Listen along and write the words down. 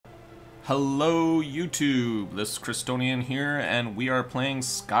Hello YouTube, this is Christonian here, and we are playing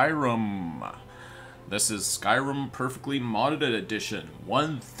Skyrim. This is Skyrim Perfectly Modded Edition.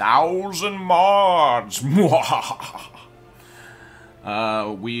 1000 mods! We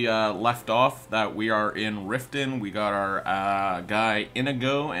left off that we are in Riften. We got our guy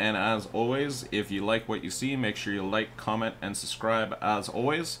Inigo, and as always, if you like what you see, make sure you like, comment, and subscribe as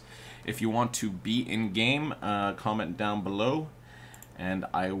always. If you want to be in-game, comment down below. And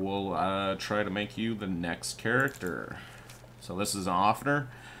I will try to make you the next character. So this is an offner.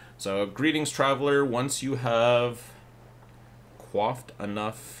 So, greetings, traveler. Once you have quaffed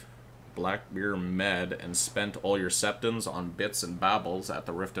enough black beer med and spent all your septons on bits and babbles at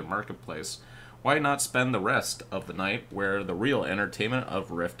the Riften Marketplace, why not spend the rest of the night where the real entertainment of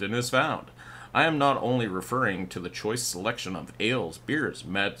Riften is found? I am not only referring to the choice selection of ales, beers,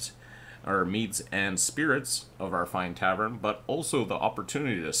 meads, and spirits of our fine tavern, but also the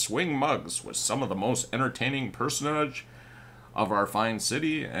opportunity to swing mugs with some of the most entertaining personage of our fine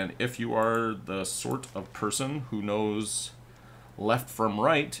city. And if you are the sort of person who knows left from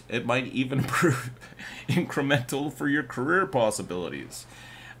right, it might even prove incremental for your career possibilities.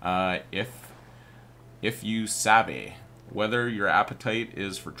 If you savvy. Whether your appetite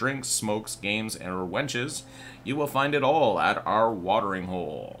is for drinks, smokes, games, or wenches, you will find it all at our watering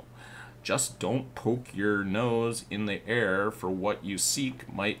hole. Just don't poke your nose in the air, for what you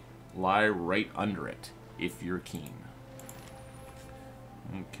seek might lie right under it, if you're keen.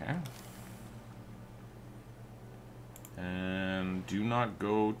 Okay. And do not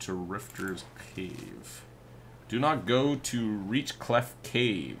go to Rifter's Cave. Do not go to Reachclef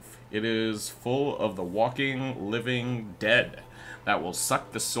Cave. It is full of the walking, living dead that will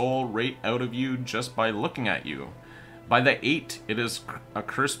suck the soul right out of you just by looking at you. By the 8, it is a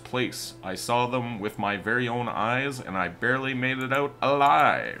cursed place. I saw them with my very own eyes, and I barely made it out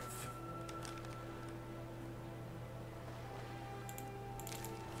alive.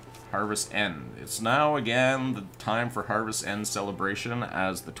 Harvest End. It's now again the time for Harvest End celebration,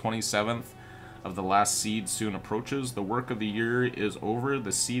 as the 27th of the last seed soon approaches. The work of the year is over,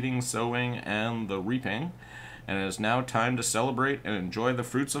 the seeding, sowing, and the reaping, and it is now time to celebrate and enjoy the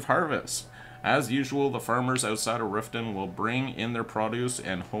fruits of harvest. As usual, the farmers outside of Riften will bring in their produce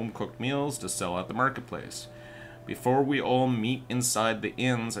and home-cooked meals to sell at the marketplace. Before we all meet inside the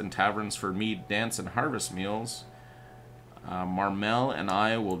inns and taverns for mead, dance, and harvest meals, Marmel and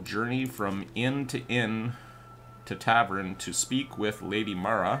I will journey from inn to tavern to speak with Lady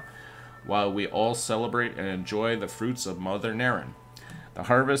Mara, while we all celebrate and enjoy the fruits of Mother Naren. The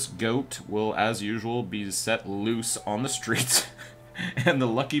harvest goat will, as usual, be set loose on the streets. And the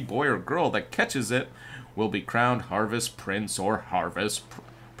lucky boy or girl that catches it will be crowned Harvest Prince or Harvest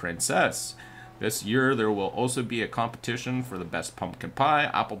Princess. This year there will also be a competition for the best pumpkin pie,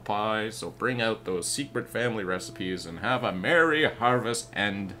 apple pie, so bring out those secret family recipes and have a merry harvest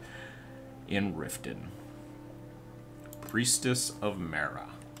end in Riften. Priestess of Mara.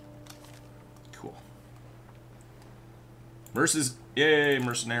 Cool. Yay,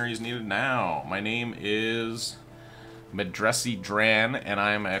 mercenaries needed now. My name is Medresi Dran, and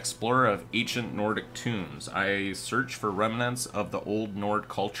I am an explorer of ancient Nordic tombs. I search for remnants of the old Nord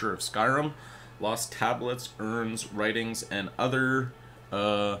culture of Skyrim, lost tablets, urns, writings, and other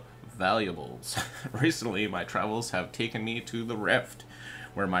valuables. Recently, my travels have taken me to the Rift,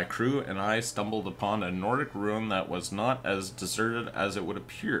 where my crew and I stumbled upon a Nordic ruin that was not as deserted as it would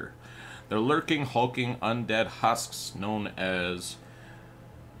appear. The lurking, hulking, undead husks known as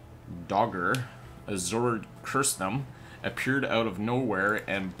Dogger, Azor cursed them, appeared out of nowhere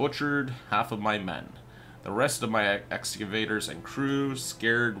and butchered half of my men. The rest of my excavators and crew,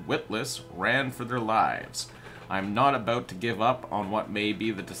 scared witless, ran for their lives. I'm not about to give up on what may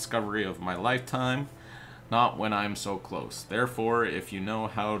be the discovery of my lifetime, not when I'm so close. Therefore, if you know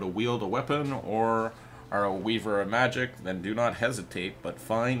how to wield a weapon or are a weaver of magic, then do not hesitate, but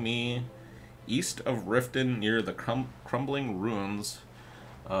find me east of Riften near the crumbling ruins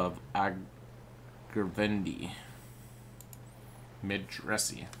of Agrivendi.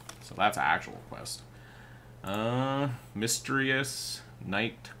 Medresi. So that's an actual quest. Mysterious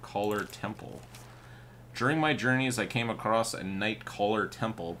Night Caller Temple. During my journeys, I came across a Night Caller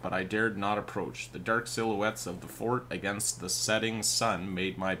Temple, but I dared not approach. The dark silhouettes of the fort against the setting sun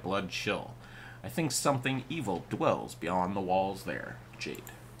made my blood chill. I think something evil dwells beyond the walls there. Jade.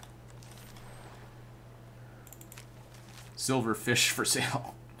 Silverfish for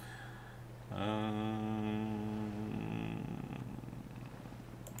sale.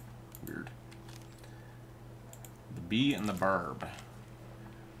 Weird. The Bee and the Barb.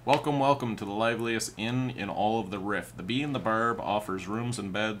 Welcome, welcome to the liveliest inn in all of the Rift. The Bee and the Barb offers rooms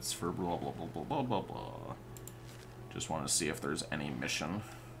and beds for blah blah blah blah blah blah blah. Just want to see if there's any mission.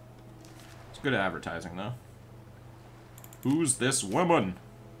 It's good advertising, though. Who's this woman?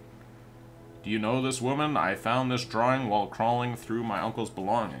 Do you know this woman? I found this drawing while crawling through my uncle's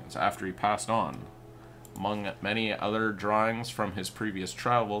belongings after he passed on. Among many other drawings from his previous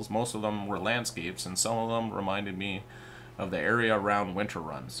travels, most of them were landscapes, and some of them reminded me of the area around Winter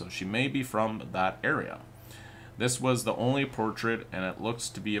Run, so she may be from that area. This was the only portrait, and it looks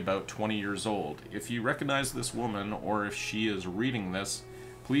to be about 20 years old. If you recognize this woman, or if she is reading this,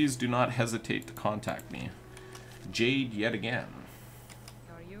 please do not hesitate to contact me. Jade yet again.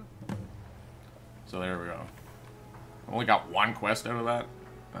 How are you? So there we go. Only got one quest out of that.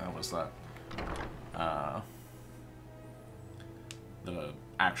 What's that? The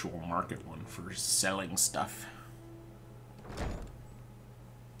actual market one for selling stuff.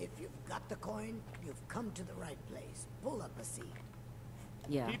 If you've got the coin, you've come to the right place. Pull up a seat.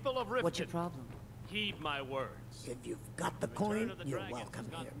 Yeah. People of Riften, What's your problem? heed my words. If you've got the Return coin, of the you're Dragons welcome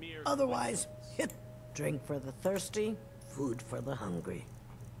is not here. mere Otherwise, coincidence. drink for the thirsty, food for the hungry.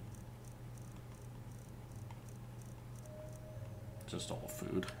 Just all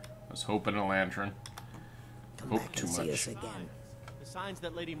food. I was hoping a lantern. Come Hope back too and see much. us again. The signs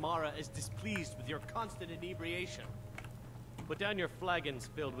that Lady Mara is displeased with your constant inebriation. Put down your flagons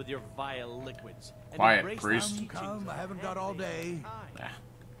filled with your vile liquids. And Quiet, embrace the priest. teachings Come, I of haven't got all day. Nah.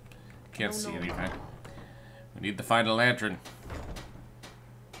 Can't see anything. We need to find a lantern.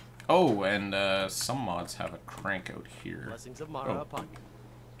 Oh, and some mods have a crank out here. Blessings of Mara Oh. upon you.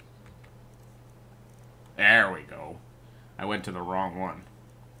 There we go. I went to the wrong one.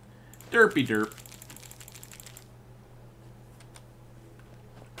 Derpy derp.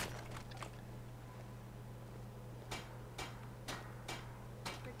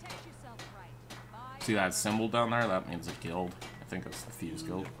 Protect yourself right. Bye. See that symbol down there? That means a guild. I think it's the Thieves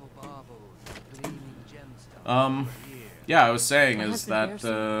Guild. Yeah, I was saying My is husband that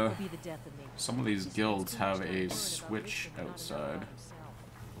Garrison will be the death of me. some of these guilds have a switch outside.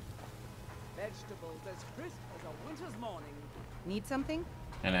 Vegetables as crisp as a winter's morning. Need something?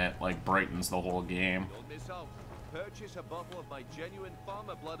 And it like brightens the whole game. Don't miss out. Purchase a bottle of my genuine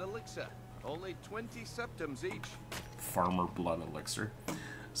farmer blood elixir. Only 20 septims each. Farmer blood elixir.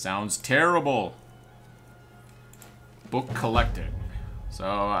 Sounds terrible. Book collecting.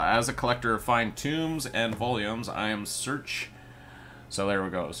 So, as a collector of fine tombs and volumes, I am search. So there we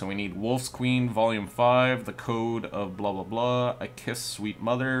go. So we need Wolf's Queen, Volume 5, The Code of blah blah blah, A Kiss, Sweet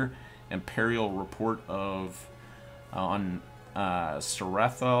Mother, Imperial Report of on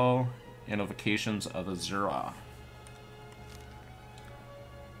Sarathel, Invocations of Azura.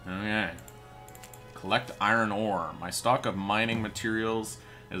 Okay. Collect iron ore. My stock of mining materials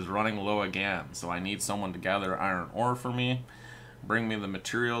is running low again, so I need someone to gather iron ore for me. Bring me the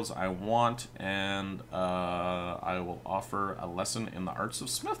materials I want, and I will offer a lesson in the arts of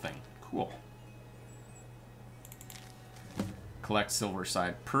smithing. Cool. Collect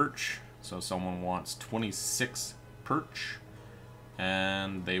silverside perch. So someone wants 26 perch,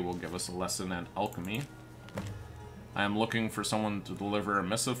 and they will give us a lesson in alchemy. I am looking for someone to deliver a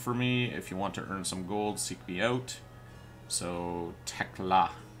missive for me. If you want to earn some gold, seek me out. So Tekla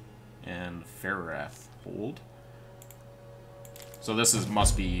and Ferrath hold. So this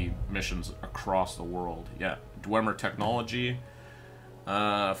must be missions across the world. Yeah, Dwemer technology.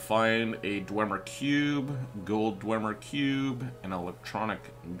 Find a Dwemer cube, gold Dwemer cube, an electronic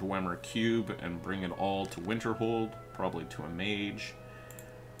Dwemer cube, and bring it all to Winterhold, probably to a mage.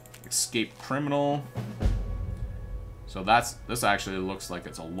 Escape criminal. So this actually looks like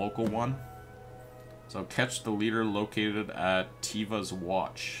it's a local one. So catch the leader located at Tiva's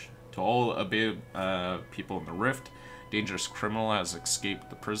watch. To all people in the Rift, dangerous criminal has escaped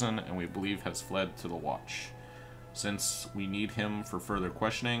the prison and we believe has fled to the watch. Since we need him for further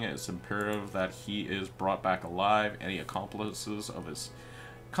questioning, it's imperative that he is brought back alive. Any accomplices of his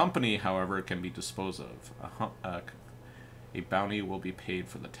company, however, can be disposed of. A bounty will be paid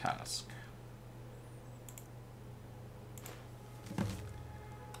for the task.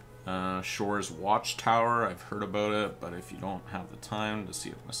 Shore's Watchtower, I've heard about it, but if you don't have the time to see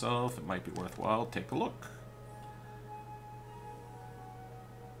it myself, it might be worthwhile. Take a look.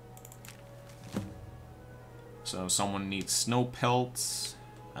 So someone needs snow pelts,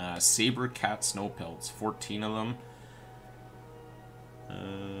 saber cat snow pelts, 14 of them.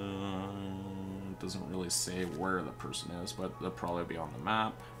 Doesn't really say where the person is, but they'll probably be on the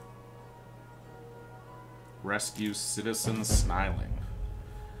map. Rescue Citizen Sniling.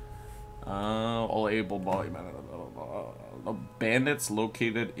 All able-bodied men. The bandits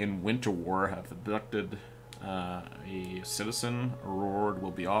located in Winterwar have abducted a citizen. A reward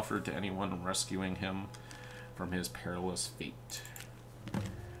will be offered to anyone rescuing him from his perilous fate.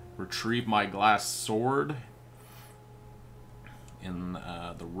 Retrieve my glass sword in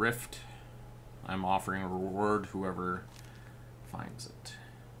the rift. I'm offering a reward whoever finds it.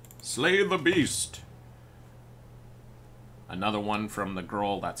 Slay the beast. Another one from the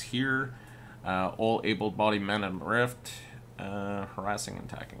girl that's here. All able-bodied men in the rift. Harassing and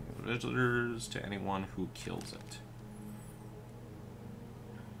attacking visitors to anyone who kills it.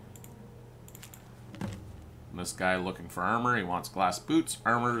 And this guy looking for armor. He wants glass boots,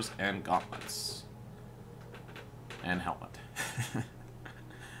 armors, and gauntlets. And helmet.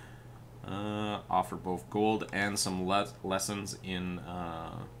 Offer both gold and some lessons in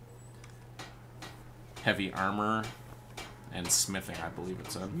heavy armor and smithing, I believe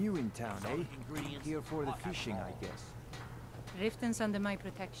it said. New in town, eh? Here for the fishing, I guess. Riften's under my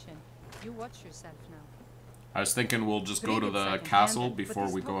protection. You watch yourself now. I was thinking we'll just go to the castle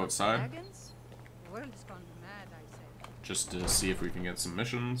before we go outside. The world's gone mad, I say. Just to see if we can get some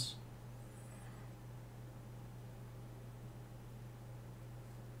missions.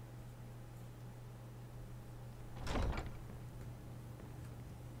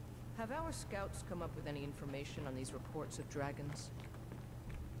 Have our scouts come up with any information on these reports of dragons?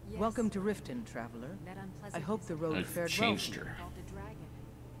 Yes. Welcome to Riften, traveler. That unpleasant I hope the road I've fared well. changed her. called a dragon.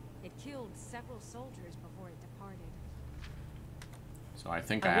 It killed several soldiers before it departed. So I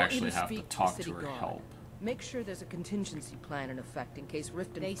think I want you actually have to speak the talk city to her guard. help. Make sure there's a contingency plan in effect in case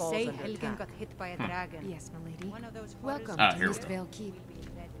Riften They falls say under Helgen attack. got hit by a dragon. Yes, milady. One of those Welcome Ah, to here we go. Eastvale Keep.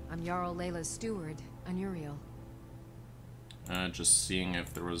 I'm Jarl Layla's steward, Anuriel. Just seeing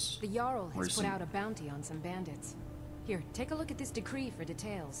if there was... The Jarl has Where's put some- out a bounty on some bandits. Here, take a look at this decree for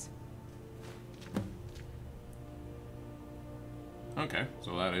details. Okay,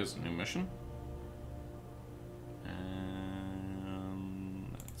 so that is a new mission.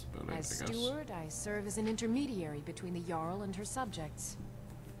 And that's about it, I As guess. steward, I serve as an intermediary between the Jarl and her subjects.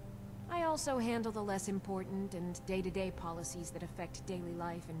 I also handle the less important and day-to-day policies that affect daily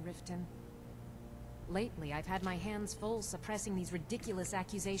life in Riften. Lately, I've had my hands full suppressing these ridiculous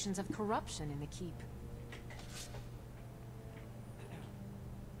accusations of corruption in the keep.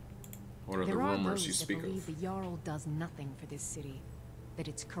 What are the There are rumors those you that speak believe of? the Jarl does nothing for this city, that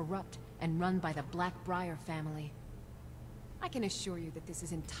it's corrupt and run by the Blackbriar family. I can assure you that this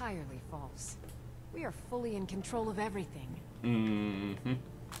is entirely false. We are fully in control of everything. Mm-hmm.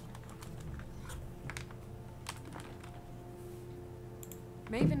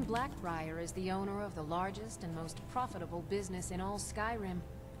 Maven Blackbriar is the owner of the largest and most profitable business in all Skyrim,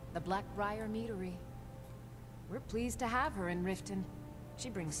 the Blackbriar Meadery. We're pleased to have her in Riften. She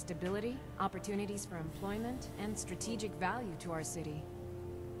brings stability, opportunities for employment, and strategic value to our city.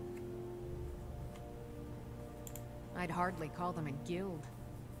 I'd hardly call them a guild.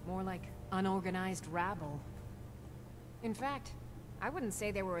 More like unorganized rabble. In fact, I wouldn't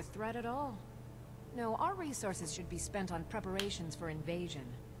say they were a threat at all. No, our resources should be spent on preparations for invasion.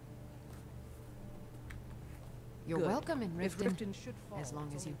 You're Good. welcome in If Riften, Riften should fall, as long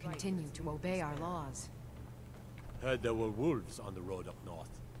it's as you only right continue that to we obey our laws. Heard there were wolves on the road up north.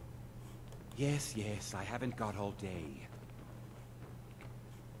 Yes, yes, I haven't got all day.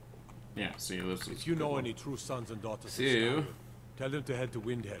 Yeah, see, this is... If you good know one. any true sons and daughters of See you. Skyrim, tell them to head to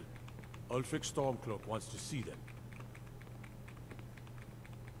Windhelm. Ulfric Stormcloak wants to see them.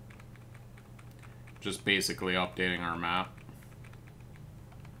 Just basically updating our map.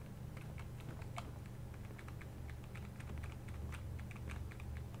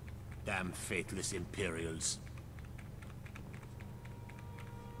 Damn faithless Imperials.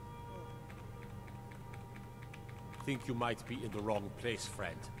 Think you might be in the wrong place,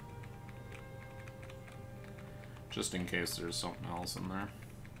 friend. Just in case there's something else in there.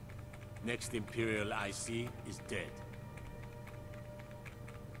 Next Imperial I see is dead.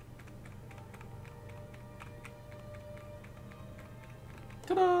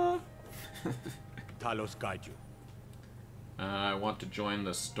 Ta-da! Talos guide you. I want to join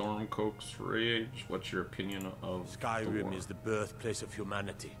the Stormcloak's Rage. What's your opinion of the Skyrim war? is the birthplace of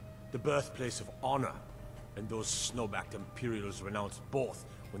humanity, the birthplace of honor, and those snowbacked Imperials renounced both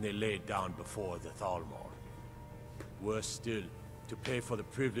when they laid down before the Thalmor. Worse still, to pay for the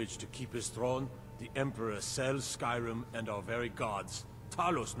privilege to keep his throne, the Emperor sells Skyrim and our very gods,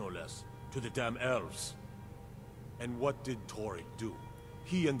 Talos no less, to the damn elves. And what did Torrik do?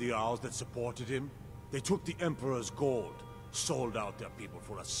 He and the Jarls that supported him, they took the Emperor's gold, sold out their people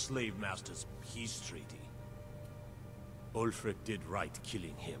for a slave master's peace treaty. Ulfric did right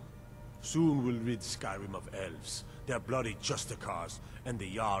killing him. Soon we'll rid Skyrim of elves, their bloody justicars, and the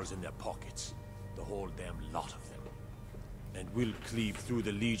Jarls in their pockets. The whole damn lot of them. And we'll cleave through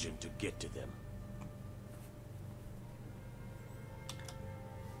the Legion to get to them.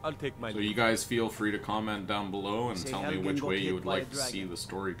 I'll take my So you guys feel free to comment down below and tell me which way you would like to see the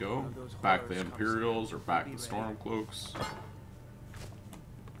story go. Back the Imperials or back the Stormcloaks.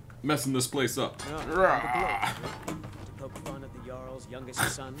 Messing this place up. To poke fun at the Jarl's youngest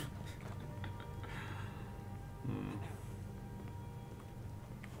son.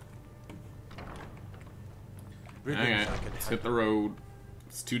 Okay, let's hit the road.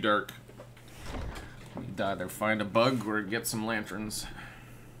 It's too dark. We need to either find a bug or get some lanterns.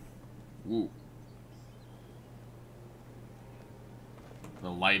 Woo. The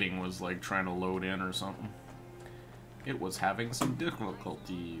lighting was like trying to load in or something. It was having some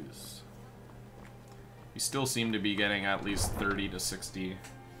difficulties. You still seem to be getting at least 30 to 60.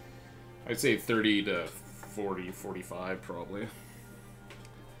 I'd say 30 to 40, 45 probably.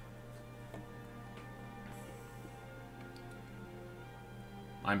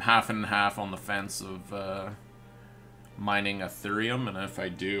 I'm half and half on the fence of mining Ethereum, and if I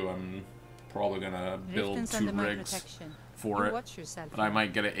do, I'm probably gonna build 2 rigs for it. But I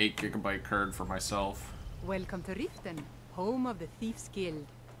might get an 8 GB card for myself. Welcome to Riften, home of the Thieves Guild.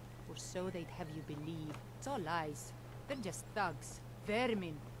 Or so they'd have you believe. It's all lies. They're just thugs,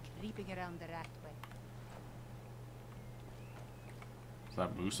 vermin, creeping around the Ratway. Is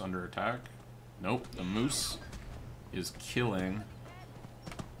that moose under attack? Nope, the moose is killing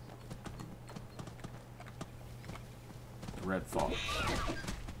the red fox.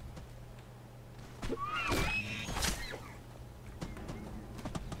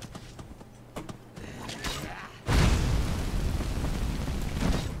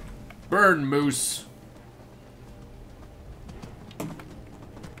 Burn, moose!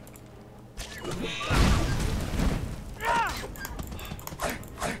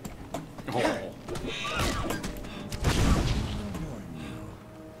 Oh.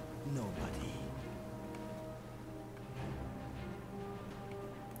 Nobody.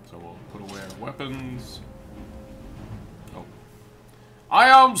 So we'll put away our weapons. Oh. I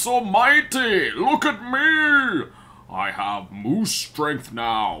am so mighty! Look at me! I have moose strength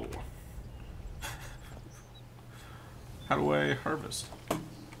now. How do I harvest?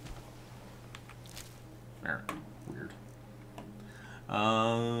 There. Weird.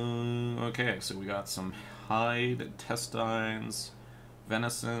 Okay, so we got some hide, intestines,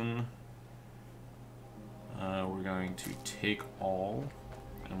 venison. We're going to take all.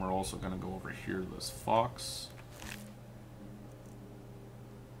 And we're also going to go over here to this fox.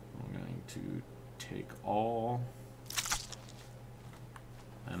 We're going to take all.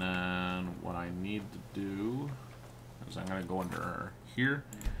 And then what I need to do is I'm going to go under here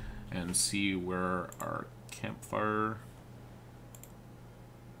and see where our campfire.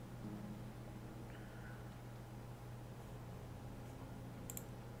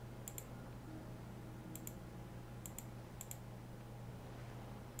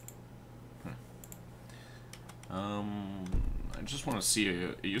 I just want to see,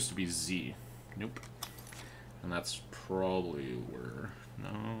 it used to be Z. Nope. And that's probably where, no,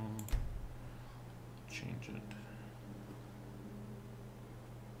 change it.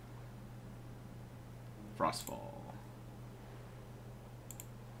 Frostfall.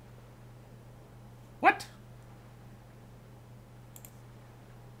 What?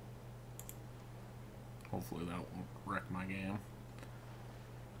 Hopefully that won't wreck my game.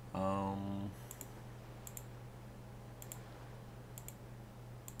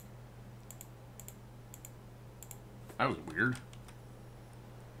 That was weird.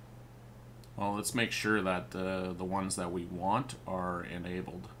 Well, let's make sure that the ones that we want are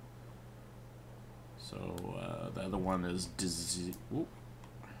enabled. So the other one is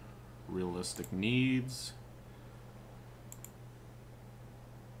realistic needs.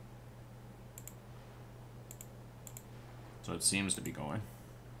 So it seems to be going.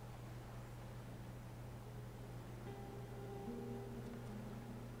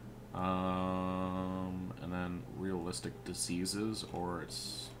 And then realistic diseases, or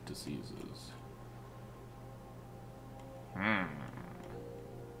it's diseases.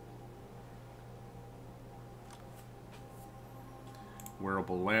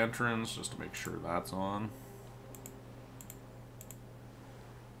 Wearable lanterns, just to make sure that's on.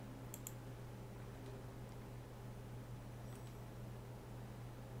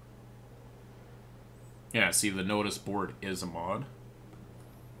 Yeah, see, the notice board is a mod.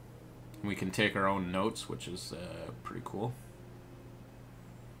 We can take our own notes, which is pretty cool.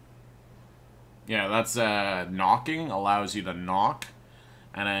 Yeah, that's knocking allows you to knock,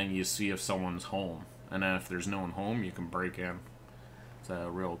 and then you see if someone's home, and then if there's no one home, you can break in. It's a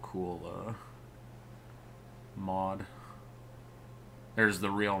real cool mod. There's the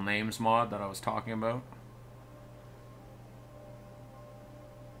real names mod that I was talking about.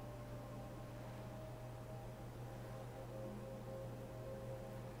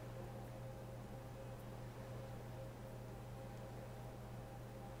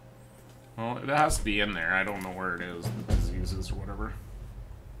 Well, it has to be in there. I don't know where it is, the diseases or whatever.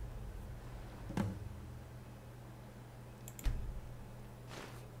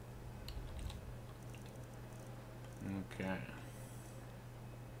 Okay.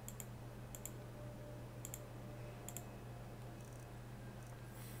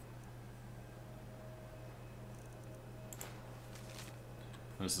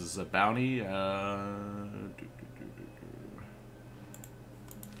 This is a bounty.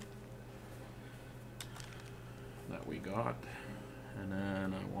 That we got. And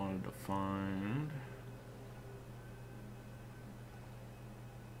then I wanted to find...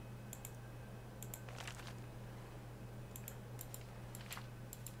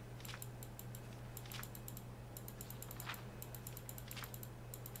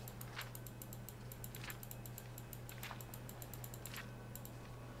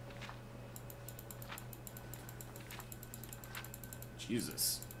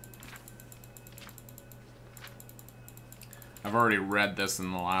 Jesus. I've already read this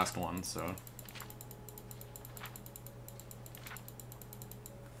in the last one, so...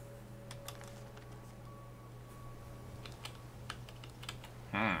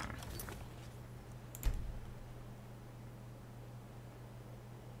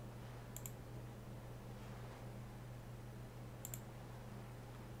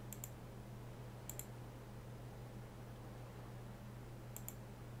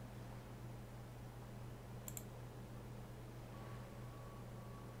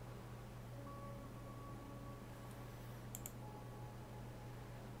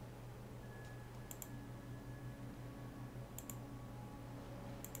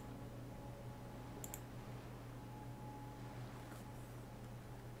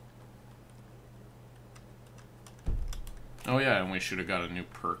 Oh yeah, and we should have got a new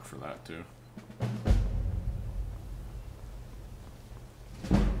perk for that too.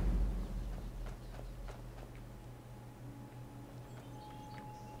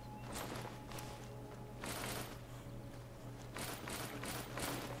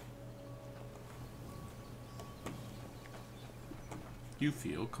 You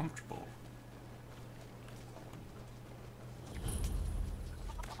feel comfortable.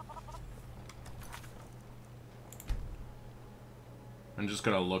 I'm just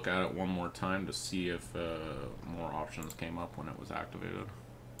gonna look at it one more time to see if more options came up when it was activated.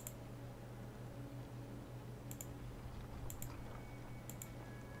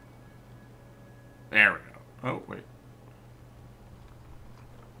 There we go. Oh, wait.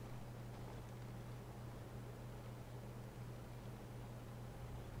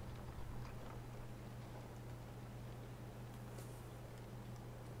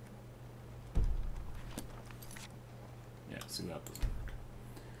 Yeah, see, that doesn't work.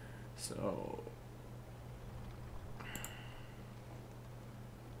 So...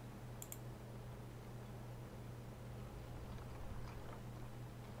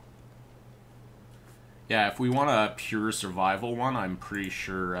 yeah, if we want a pure survival one, I'm pretty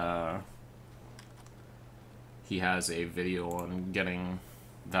sure he has a video on getting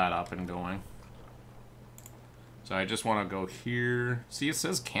that up and going. So I just want to go here. See, it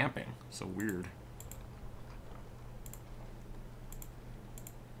says camping. So weird.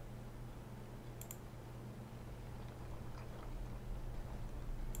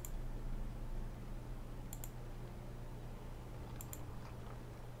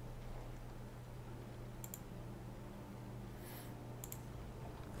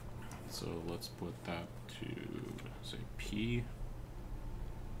 So let's put that to, say, P.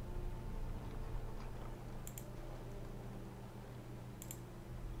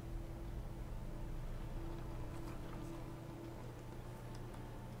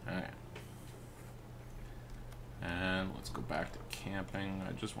 Alright. And let's go back to camping.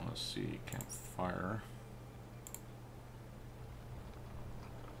 I just want to see campfire.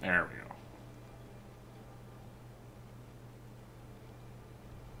 There we go.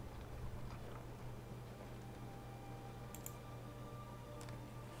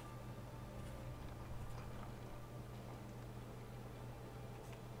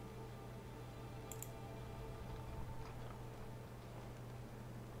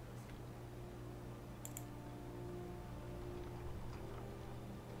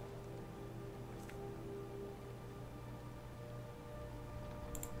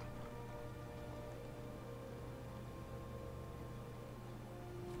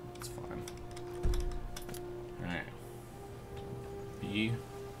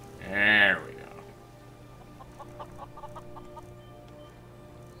 There we go.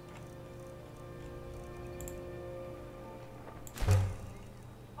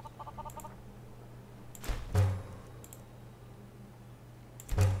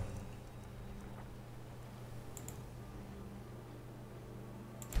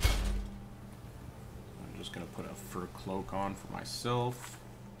 I'm just gonna put a fur cloak on for myself.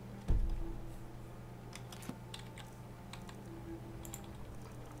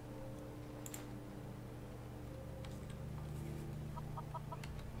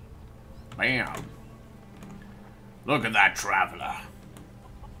 Bam! Look at that traveler.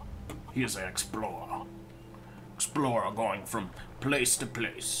 He's an explorer. Explorer going from place to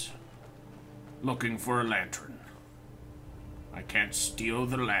place. Looking for a lantern. I can't steal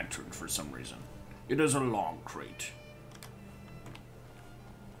the lantern for some reason. It is a long crate.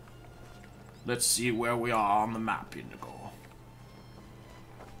 Let's see where we are on the map, Indigo.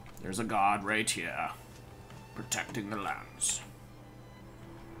 There's a guard right here. Protecting the lands.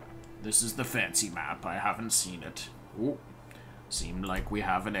 This is the fancy map. I haven't seen it. Ooh. Seemed like we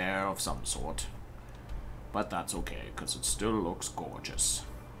have an air of some sort. But that's okay, because it still looks gorgeous.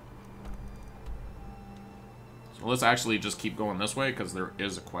 So let's actually just keep going this way, because there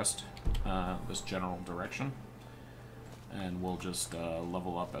is a quest, this general direction. And we'll just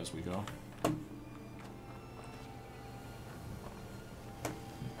level up as we go.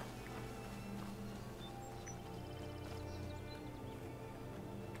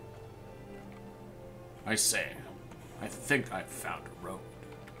 I say, I think I've found a road.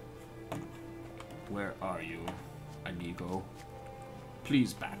 Where are you, Inigo?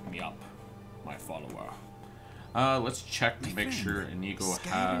 Please back me up, my follower. Let's check to make sure Inigo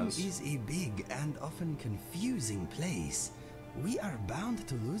has... Skyrim is a big and often confusing place. We are bound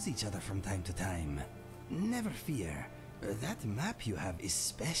to lose each other from time to time. Never fear. That map you have is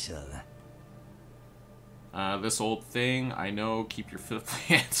special. This old thing, I know, keep your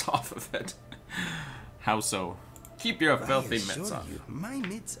filthy hands off of it. How so? Keep your filthy mitts off. My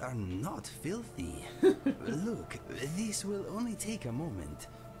mitts are not filthy. Look, this will only take a moment.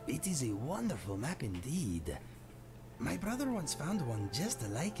 It is a wonderful map indeed. My brother once found one just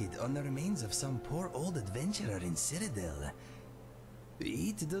like it on the remains of some poor old adventurer in Citadel.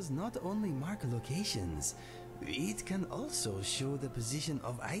 It does not only mark locations, it can also show the position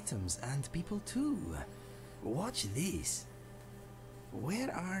of items and people too. Watch this.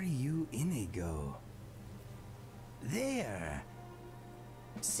 Where are you, Inigo? There!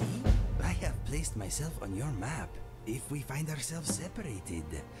 See? I have placed myself on your map. If we find ourselves separated,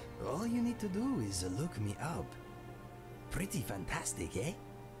 all you need to do is look me up. Pretty fantastic, eh?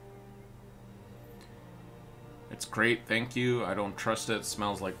 It's great, thank you. I don't trust it. It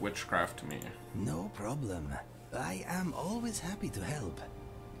smells like witchcraft to me. No problem. I am always happy to help.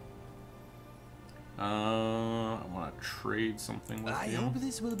 I want to trade something with you. I hope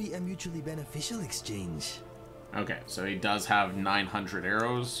this will be a mutually beneficial exchange. Okay, so he does have 900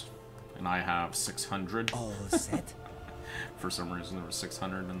 arrows, and I have 600. All set? For some reason, there was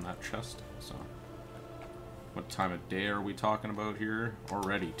 600 in that chest, so... What time of day are we talking about here?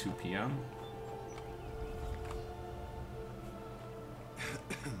 Already 2 p.m.?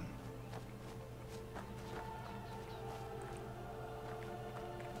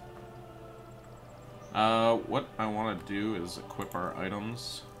 What I want to do is equip our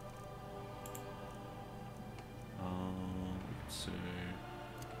items. Let's say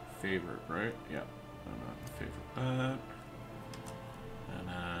favorite, right? Yeah. And then favorite that. And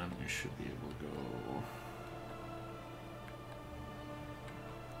then we should be able to go.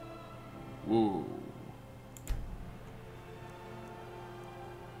 Whoa.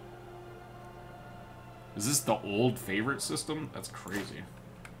 Is this the old favorite system? That's crazy.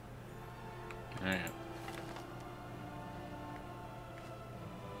 Yeah.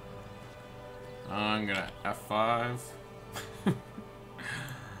 I'm gonna F5.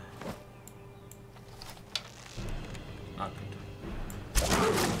 Not good.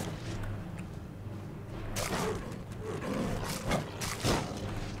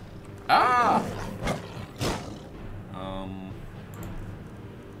 Ah!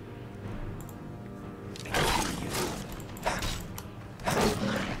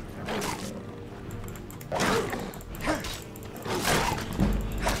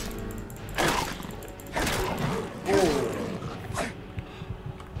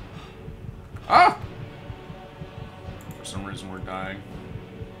 Ah! For some reason we're dying.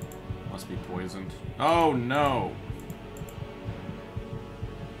 Must be poisoned. Oh no!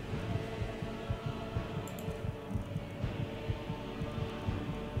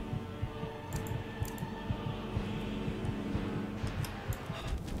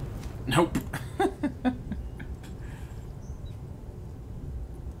 Nope.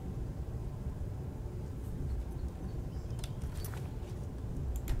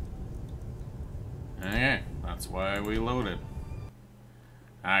 Okay, that's why we loaded.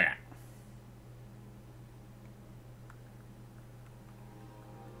 Okay.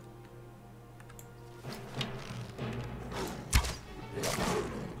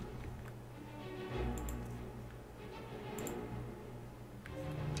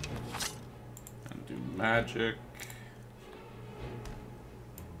 And do magic.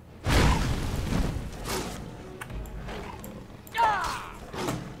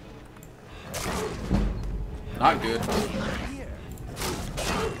 Not good.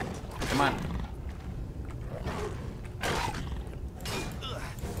 Come on.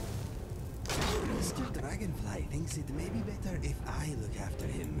 Mr. Dragonfly thinks it may be better if I look after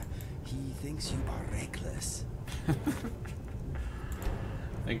him. He thinks you are reckless. I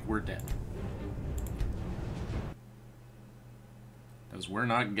think we're dead. Because we're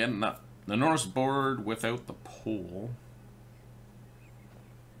not getting up. The Norse board without the pole.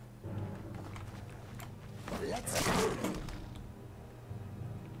 Let's go.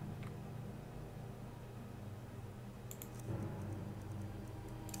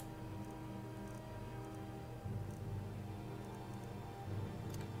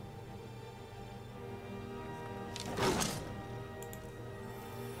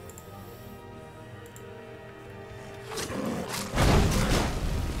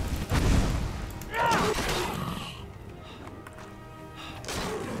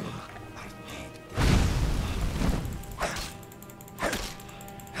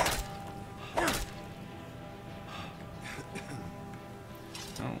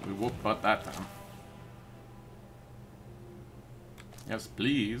 We whooped butt that time. Yes,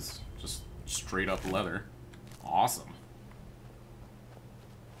 please. Just straight up leather. Awesome.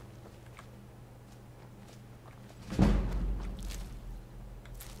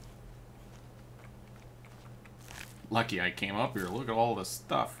 Lucky I came up here. Look at all this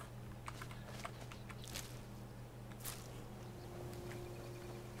stuff.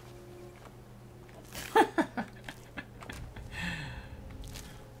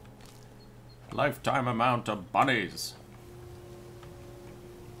 Lifetime amount of bunnies.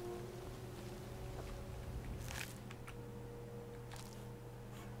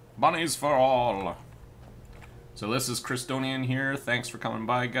 Bunnies for all. So this is Christonian here. Thanks for coming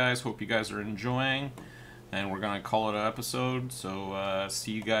by, guys. Hope you guys are enjoying. And we're going to call it an episode. So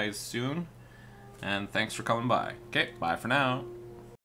see you guys soon. And thanks for coming by. Okay, bye for now.